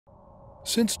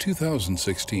Since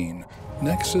 2016,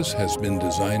 Nexus has been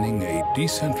designing a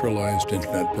decentralized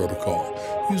Internet protocol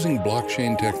using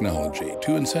blockchain technology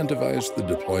to incentivize the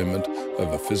deployment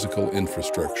of a physical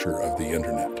infrastructure of the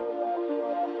Internet.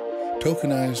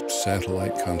 Tokenized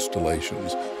satellite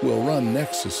constellations will run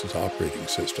Nexus's operating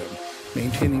system,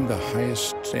 maintaining the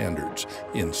highest standards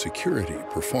in security,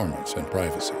 performance, and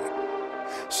privacy.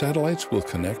 Satellites will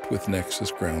connect with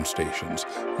Nexus ground stations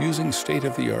using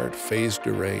state-of-the-art phased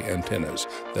array antennas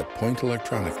that point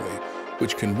electronically,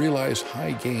 which can realize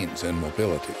high gains and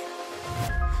mobility.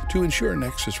 To ensure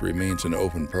Nexus remains an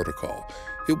open protocol,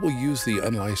 it will use the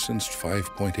unlicensed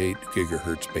 5.8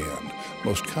 GHz band,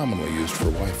 most commonly used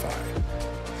for Wi-Fi.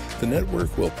 The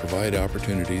network will provide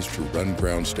opportunities to run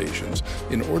ground stations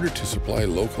in order to supply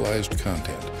localized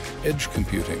content, edge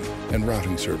computing, and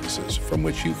routing services from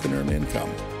which you can earn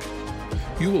income.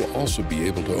 You will also be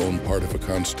able to own part of a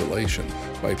constellation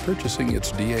by purchasing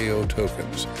its DAO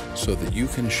tokens so that you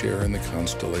can share in the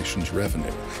constellation's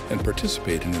revenue and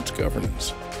participate in its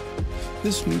governance.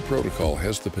 This new protocol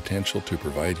has the potential to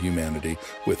provide humanity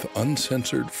with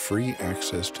uncensored, free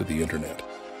access to the Internet,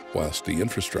 whilst the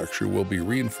infrastructure will be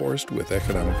reinforced with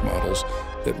economic models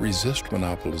that resist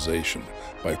monopolization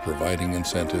by providing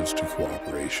incentives to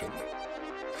cooperation.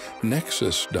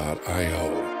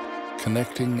 Nexus.io,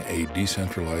 connecting a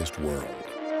decentralized world.